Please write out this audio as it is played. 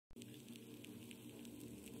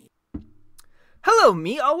Hello,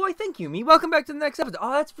 me. Oh, why, thank you, me. Welcome back to the next episode.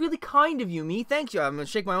 Oh, that's really kind of you, me. Thank you. I'm gonna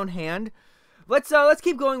shake my own hand. Let's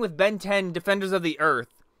keep going with Ben 10, Defenders of the Earth.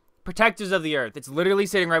 Protectors of the Earth. It's literally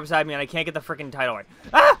sitting right beside me, and I can't get the freaking title right.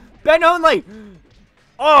 Ah! Ben only!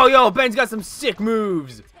 Oh, yo, Ben's got some sick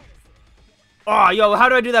moves. Oh, yo, how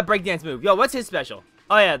do I do that breakdance move? Yo, what's his special?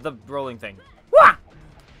 Oh, yeah, the rolling thing. Wah!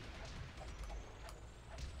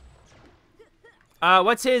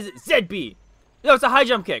 What's his ZB? Yo, it's a high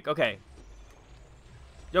jump kick. Okay.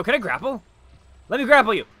 Yo, can I grapple? Let me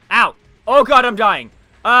grapple you. Ow. Oh, God, I'm dying.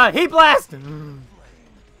 Heat blast!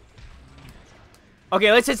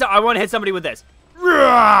 Okay, let's hit I want to hit somebody with this.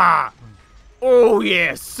 Oh,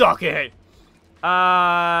 yeah, suck it. Okay.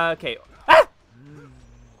 Ah!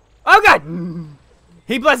 Oh, God!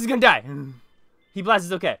 Heat blast is gonna die. Heat blast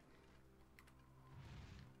is okay.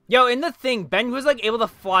 Yo, in the thing, Ben was, like, able to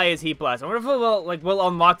fly his heat blast. I wonder if it will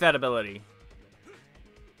unlock that ability.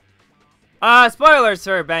 Spoilers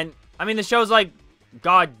for Ben. I mean, the show's, like,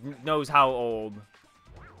 God knows how old.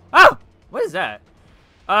 Oh! What is that?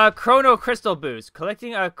 Chrono Crystal Boost.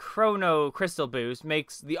 Collecting a Chrono Crystal Boost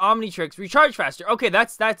makes the Omnitrix recharge faster. Okay,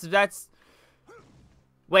 that's...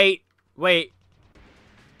 Wait.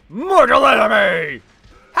 Mortal enemy!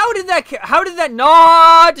 How did that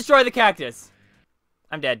not destroy the cactus?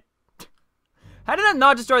 I'm dead. How did that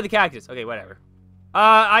not destroy the cactus? Okay, whatever.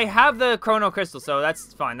 I have the Chrono Crystal, so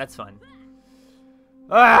that's fine. That's fun.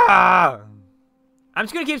 Ah! I'm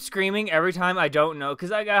just gonna keep screaming every time I don't know,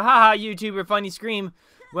 because I got, haha, YouTuber funny scream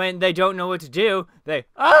when they don't know what to do. They,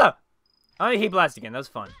 ah! Oh, he blast again. That was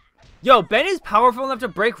fun. Yo, Ben is powerful enough to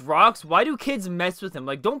break rocks. Why do kids mess with him?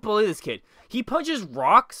 Like, don't bully this kid. He punches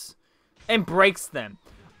rocks and breaks them.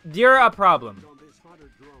 You're a problem.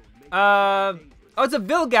 Oh, it's a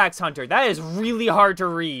Vilgax Hunter. That is really hard to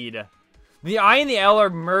read. The I and the L are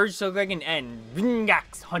merged so like an N.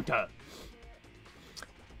 Vilgax Hunter.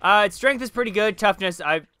 Its strength is pretty good. Toughness,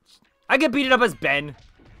 I get beaten up as Ben.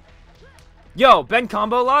 Yo, Ben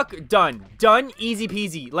combo lock, done. Done, easy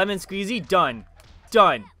peasy. Lemon squeezy, done.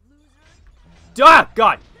 Done. Ah,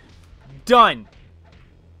 God. Done.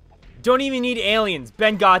 Don't even need aliens.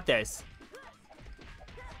 Ben got this.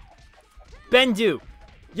 Ben do.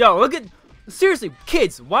 Yo, look at... Seriously,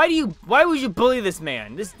 kids, why would you bully this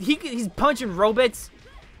man? He's punching robots.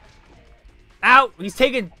 Ow, he's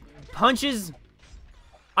taking punches.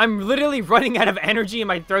 I'm literally running out of energy and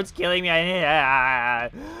my throat's killing me.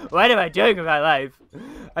 What am I doing with my life?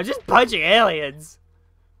 I'm just punching aliens.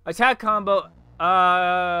 Attack combo.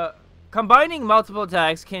 Combining multiple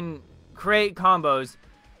attacks can create combos.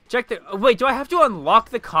 Check the... Wait, do I have to unlock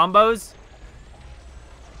the combos?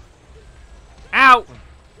 Ow.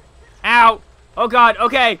 Ow. Oh, God.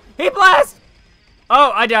 Okay. Heat blast.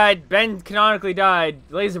 Oh, I died. Ben canonically died.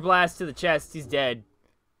 Laser blast to the chest. He's dead.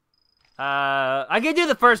 I can do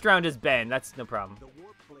the first round as Ben. That's no problem. The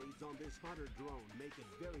warp blades on this hunter drone make it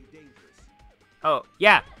very dangerous. Oh,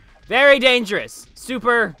 yeah. Very dangerous.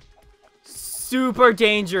 Super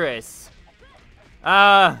dangerous.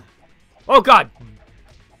 Oh, God.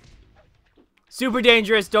 Super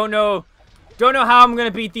dangerous. Don't know how I'm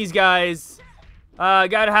gonna beat these guys.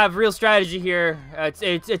 Gotta have real strategy here.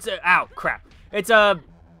 Ow, crap. It's a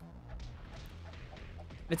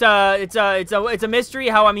mystery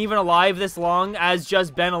how I'm even alive this long as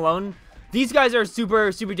just Ben alone. These guys are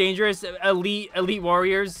super dangerous, elite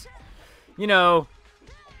warriors. You know,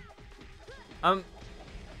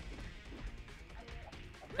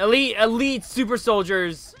 elite super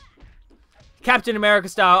soldiers. Captain America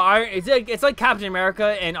style. It's like Captain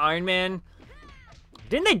America and Iron Man.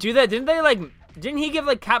 Didn't they do that? Didn't he give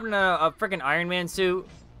like Captain a freaking Iron Man suit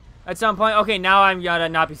at some point? Okay, now I'm gonna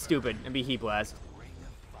not be stupid and be Heat Blast.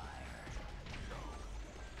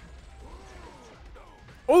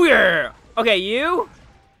 Oh, yeah! Okay, you?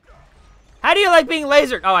 How do you like being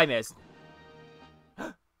lasered? Oh, I missed.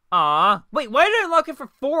 Aw. Wait, why did I unlock it for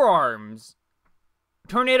forearms?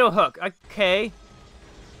 Tornado hook. Okay.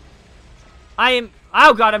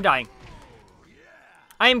 Oh, God, I'm dying.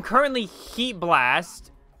 I am currently Heat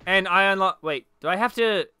Blast, and I unlock... Wait, do I have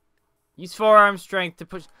to use forearm strength to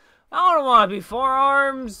push... I don't want to be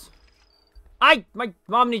forearms. My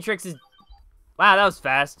Omnitrix is... Wow, that was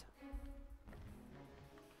fast.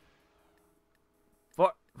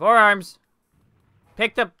 Forearms.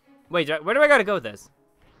 Picked up. Wait, where do I gotta go with this?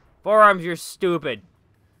 Forearms, you're stupid.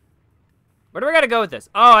 Where do I gotta go with this?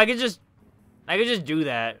 Oh, I could just do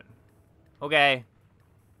that. Okay.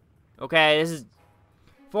 Okay, this is...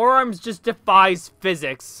 Forearms just defies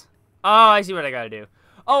physics. Oh, I see what I gotta do.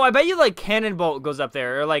 Oh, I bet you, like, Cannonbolt goes up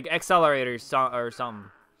there. Or, like, Accelerator or something.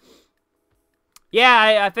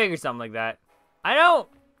 Yeah, I figured something like that. I don't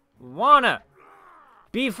wanna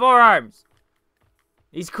B forearms.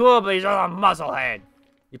 He's cool, but he's a muscle head.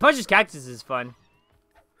 He punches cactus is fun.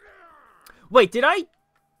 Wait, did I?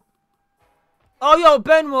 Oh, yo,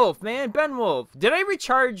 Ben Wolf, man, Ben Wolf. Did I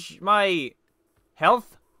recharge my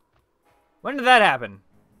health? When did that happen?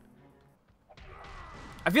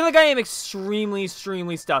 I feel like I am extremely,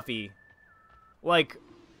 extremely stuffy. Like...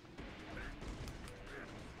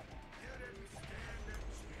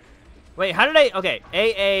 Wait, how did I... Okay,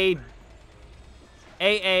 A,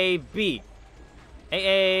 B.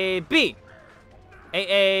 B.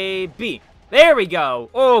 B. There we go.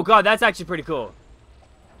 Oh, God, that's actually pretty cool.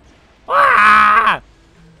 Ah!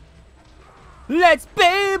 Let's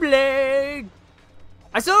Beyblade!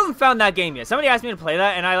 I still haven't found that game yet. Somebody asked me to play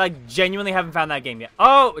that, and I, like, genuinely haven't found that game yet.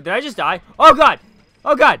 Oh, did I just die? Oh, God!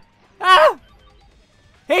 Oh, God! Ah!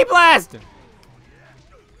 Hey, Blast!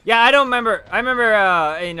 Yeah, I don't remember. I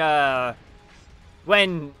remember,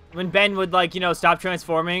 when Ben would, like, you know, stop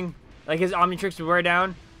transforming. Like, his Omnitrix would wear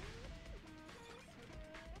down.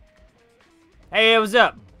 Hey, what's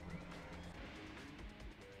up?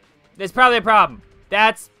 There's probably a problem.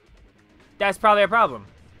 That's probably a problem.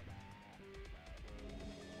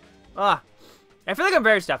 Ah, I feel like I'm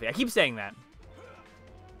very stuffy. I keep saying that.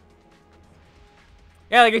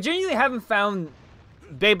 Yeah, like I genuinely haven't found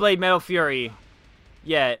Beyblade Metal Fury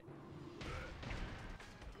yet.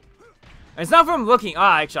 And it's not from looking.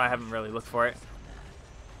 Ah, actually, I haven't really looked for it.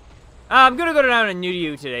 I'm gonna go down and new to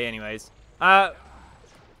you today, anyways. What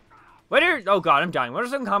are? Oh God, I'm dying. What are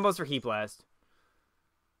some combos for Heat Blast?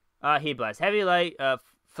 Heat Blast, Heavy Light,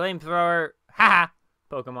 Flamethrower, haha,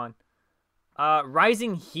 Pokemon.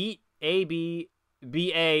 Rising Heat, A, B,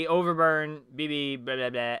 B, A, Overburn, B, B, blah,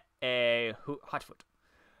 blah, blah, A, Hotfoot.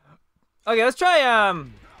 Okay, let's try,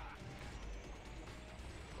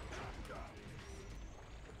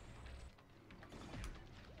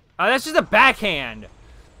 Oh, that's just a backhand.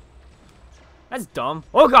 That's dumb.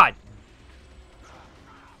 Oh, God.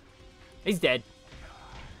 He's dead.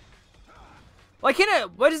 Why can't I,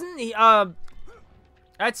 why doesn't he,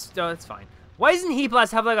 that's fine. Why doesn't Heat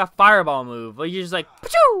Blast have, like, a fireball move? Like, you're just like,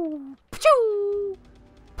 pachoo, pachoo,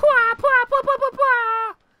 pwah, pwah, pwah, pwah, pwah,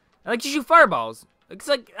 pwah. And, like, you shoot fireballs. It's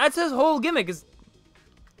like, that's his whole gimmick, is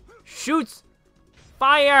shoots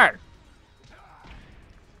fire.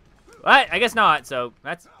 What? I guess not, so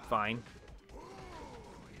that's fine.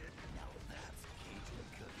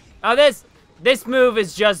 Oh, this move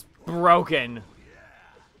is just broken.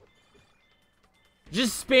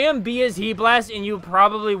 Just spam B as Heat Blast and you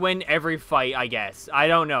probably win every fight, I guess. I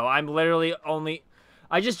don't know. I'm literally only...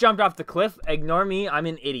 I just jumped off the cliff. Ignore me. I'm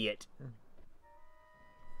an idiot.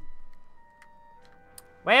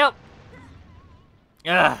 Well.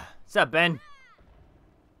 Ugh. What's up, Ben?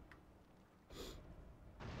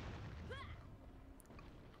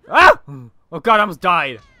 Ah! Oh, God, I almost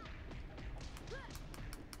died.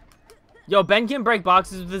 Yo, Ben can break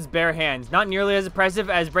boxes with his bare hands. Not nearly as impressive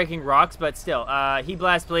as breaking rocks, but still. Heat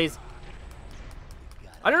Blast, please.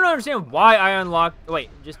 I don't understand why I unlocked... Wait,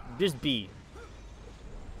 just B.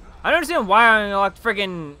 I don't understand why I unlocked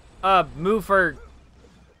freaking move for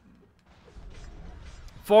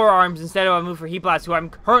forearms instead of a move for Heat Blast, who I'm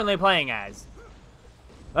currently playing as.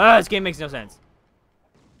 This game makes no sense.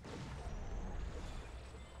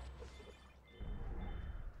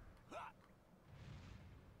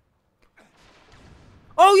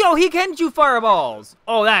 Oh, yo, he can shoot fireballs.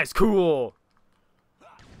 Oh, that's cool.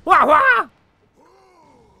 Wah, wah.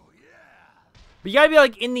 But you gotta be,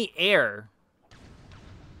 like, in the air.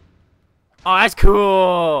 Oh, that's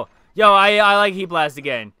cool. Yo, I like Heat Blast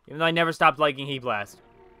again. Even though I never stopped liking Heat Blast.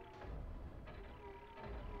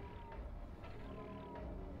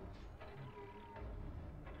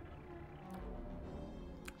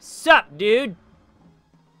 Sup, dude?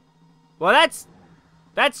 Well,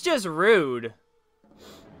 that's just rude.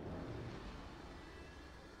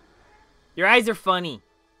 Your eyes are funny.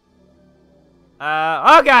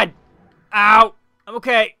 Oh, God. Ow. I'm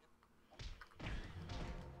okay.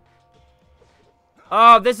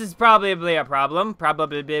 Oh, this is probably a problem.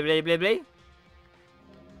 Probably.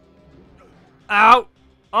 Ow.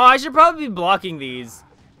 Oh, I should probably be blocking these.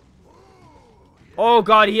 Oh,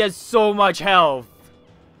 God, he has so much health.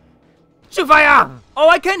 Shoot fire! Oh,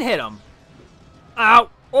 I can hit him. Ow.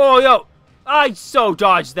 Oh, yo. I so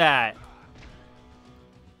dodged that.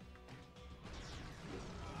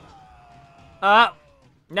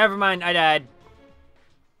 Never mind, I died.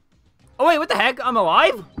 Oh, wait, what the heck? I'm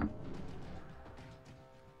alive?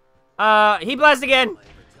 Heat Blast again.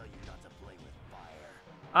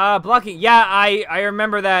 Blocking. Yeah, I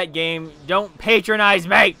remember that game. Don't patronize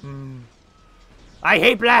me. I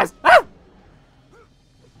hate Blast. Ah!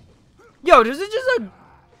 Yo, is it just a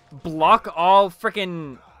block all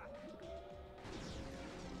freaking...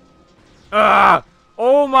 Ugh!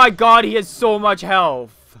 Oh my god, he has so much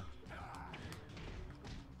health.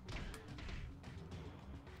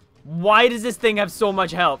 Why does this thing have so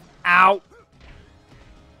much health? Ow!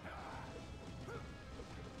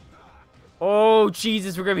 Oh,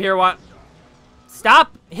 Jesus, we're gonna be here what?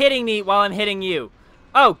 Stop hitting me while I'm hitting you.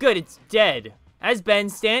 Oh, good, it's dead. As Ben,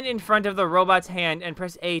 stand in front of the robot's hand and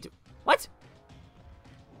press A to... What?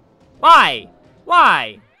 Why?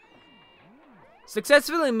 Why?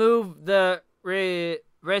 Successfully move the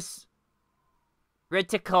reticle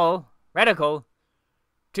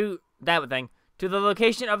to that thing to the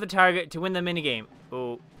location of the target to win the minigame.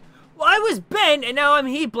 Oh. Well, I was Ben and now I'm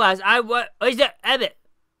Heat Blast. What is that?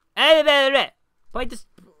 Point this.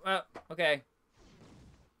 Okay.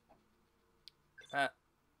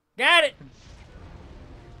 Got it.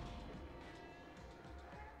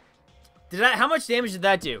 How much damage did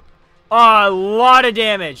that do? Oh, a lot of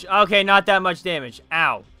damage. Okay, not that much damage.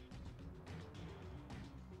 Ow.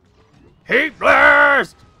 Heat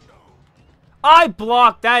Blast! I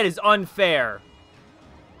blocked. That is unfair.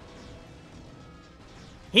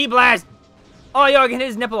 Heat Blast! Oh, yo, I can hit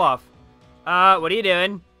his nipple off. What are you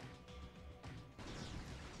doing?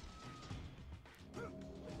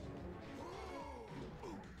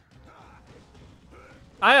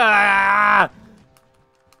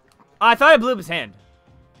 I thought I blew up his hand.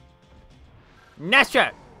 Nest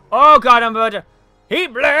trap. Oh god, I'm about to... Heat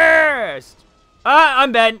Blast!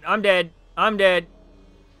 I'm Ben. I'm dead. I'm dead.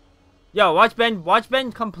 Yo, watch Ben. Watch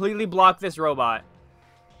Ben completely block this robot.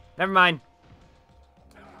 Never mind.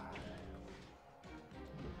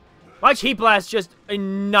 Watch Heat Blast just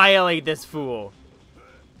annihilate this fool.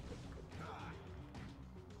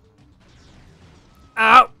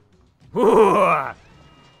 Ow! Ooh.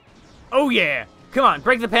 Oh yeah! Come on,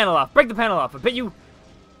 break the panel off. Break the panel off. I bet you...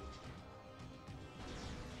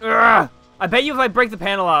 Ugh. I bet you if I break the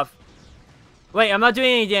panel off... Wait, I'm not doing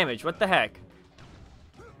any damage. What the heck?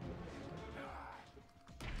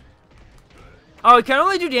 Oh, it can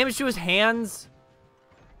only do damage to his hands?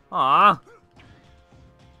 Aw.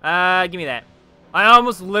 Give me that. I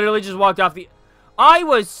almost literally just walked off the... I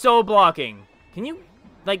was so blocking. Can you,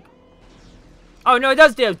 like... Oh, no, it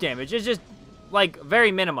does do damage. It's just, like,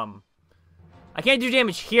 very minimum. I can't do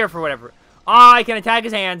damage here for whatever. Oh, I can attack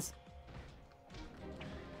his hands.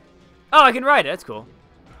 Oh, I can ride it. That's cool.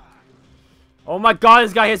 Oh my god,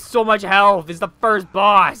 this guy has so much health. It's the first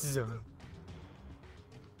boss.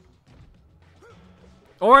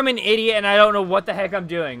 Or I'm an idiot and I don't know what the heck I'm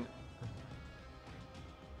doing.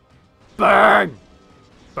 Burn!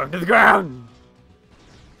 Burn to the ground!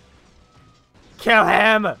 Kill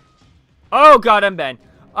him! Oh god, I'm Ben.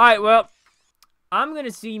 Alright, well, I'm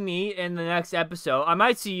gonna see me in the next episode. I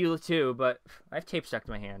might see you too, but I have tape stuck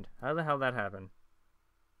to my hand. How the hell did that happen?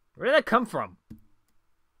 Where did that come from?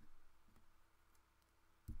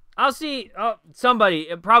 I'll see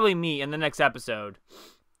somebody, probably me, in the next episode.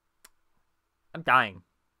 I'm dying.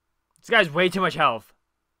 This guy's way too much health.